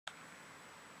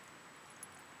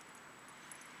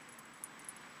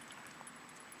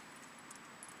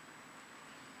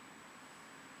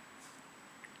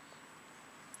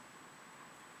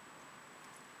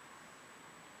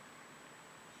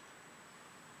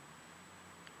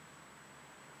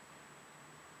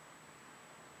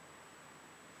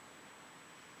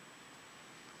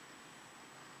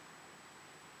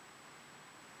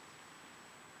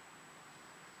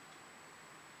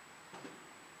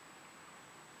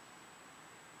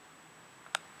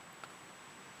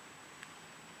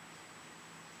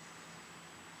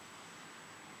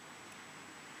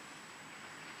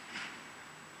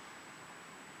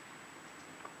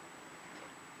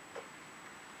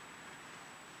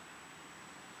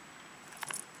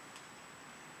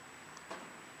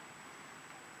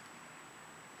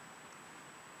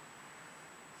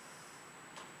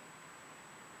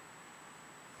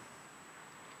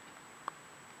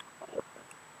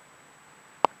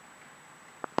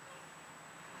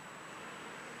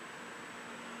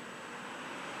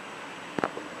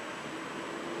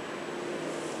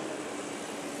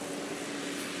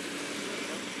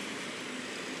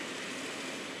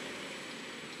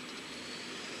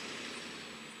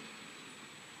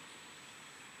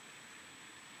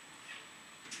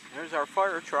here's our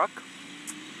fire truck.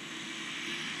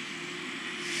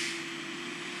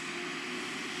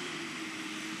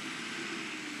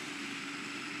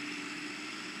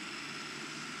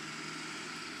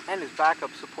 And his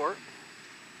backup support.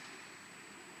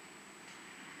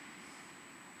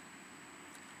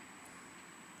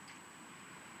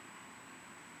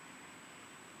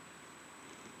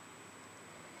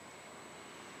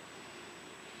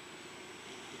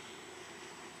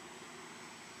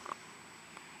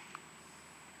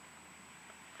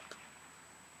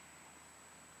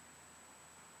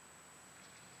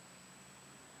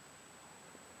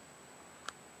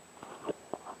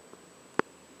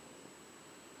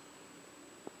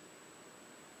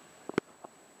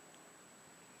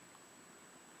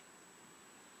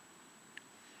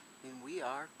 And we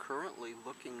are currently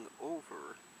looking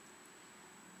over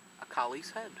Akali's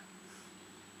Head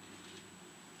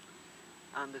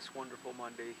on this wonderful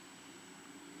Monday,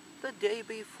 the day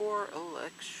before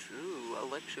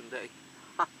election day.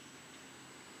 Huh. I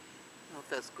don't know if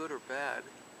that's good or bad.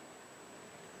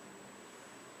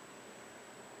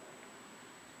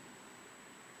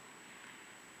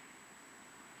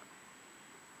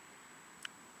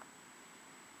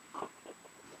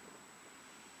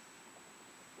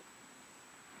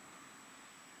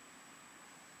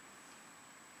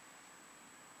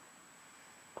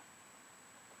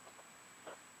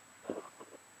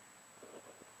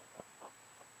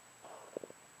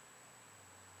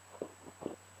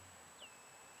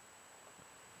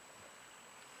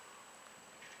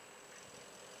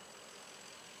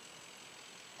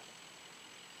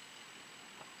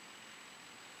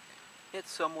 It's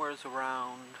somewheres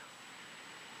around,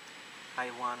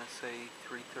 I want to say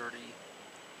 3:30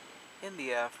 in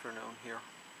the afternoon here.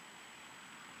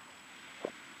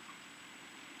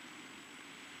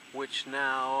 Which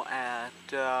now at,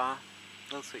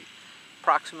 let's see,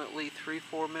 approximately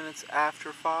 3-4 minutes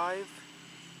after 5,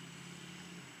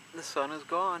 the sun is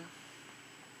gone.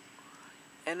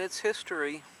 And it's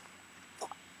history.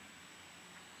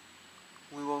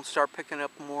 We won't start picking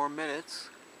up more minutes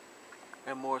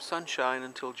and more sunshine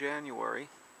until January.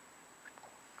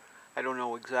 I don't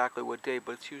know exactly what day,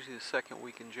 but it's usually the second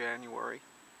week in January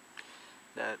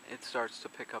that it starts to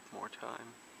pick up more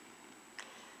time.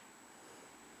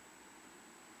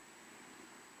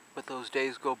 But those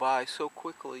days go by so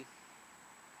quickly.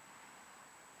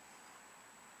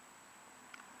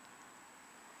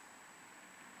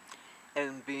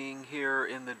 And being here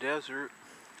in the desert,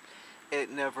 it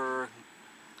never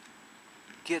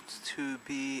gets to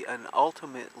be an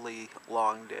ultimately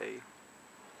long day.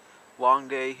 Long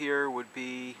day here would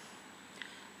be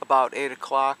about 8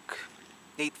 o'clock,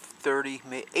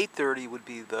 8:30 would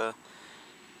be the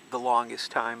longest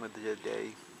time of the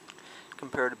day,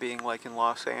 compared to being like in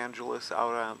Los Angeles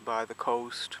out by the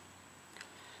coast.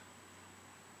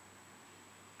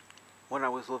 When I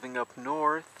was living up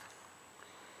north,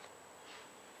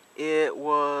 it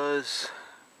was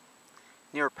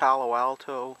near Palo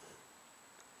Alto,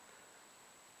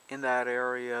 in that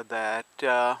area, that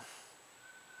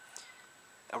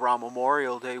around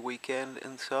Memorial Day weekend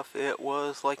and stuff, it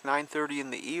was like 9:30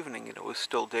 in the evening and it was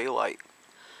still daylight,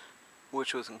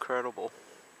 which was incredible.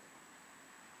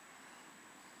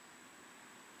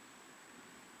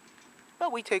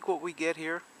 But we take what we get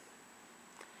here.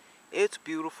 It's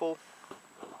beautiful,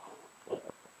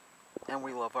 and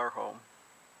we love our home.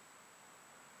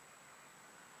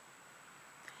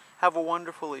 Have a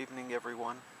wonderful evening,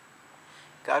 everyone.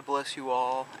 God bless you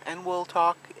all, and we'll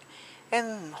talk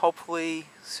and hopefully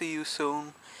see you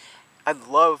soon. I'd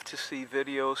love to see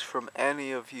videos from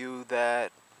any of you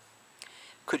that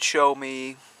could show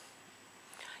me,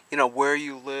 where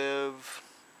you live.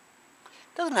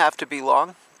 Doesn't have to be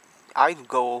long. I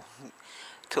go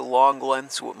to long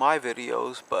lengths with my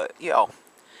videos, but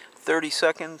 30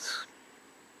 seconds,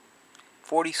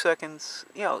 40 seconds,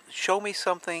 show me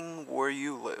something where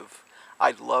you live.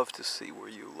 I'd love to see where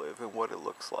you live and what it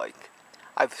looks like.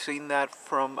 I've seen that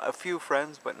from a few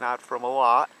friends, but not from a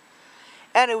lot.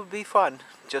 And it would be fun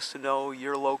just to know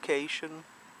your location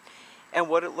and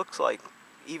what it looks like,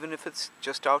 even if it's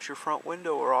just out your front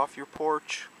window or off your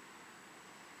porch.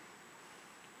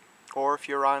 Or if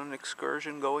you're on an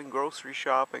excursion going grocery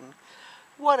shopping,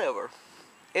 whatever.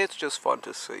 It's just fun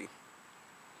to see.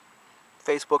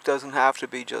 Facebook doesn't have to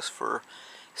be just for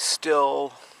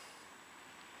still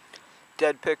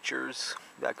dead pictures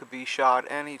that could be shot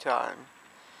anytime.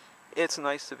 It's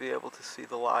nice to be able to see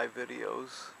the live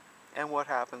videos and what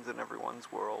happens in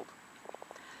everyone's world.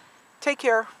 Take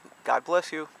care. God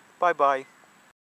bless you. Bye-bye.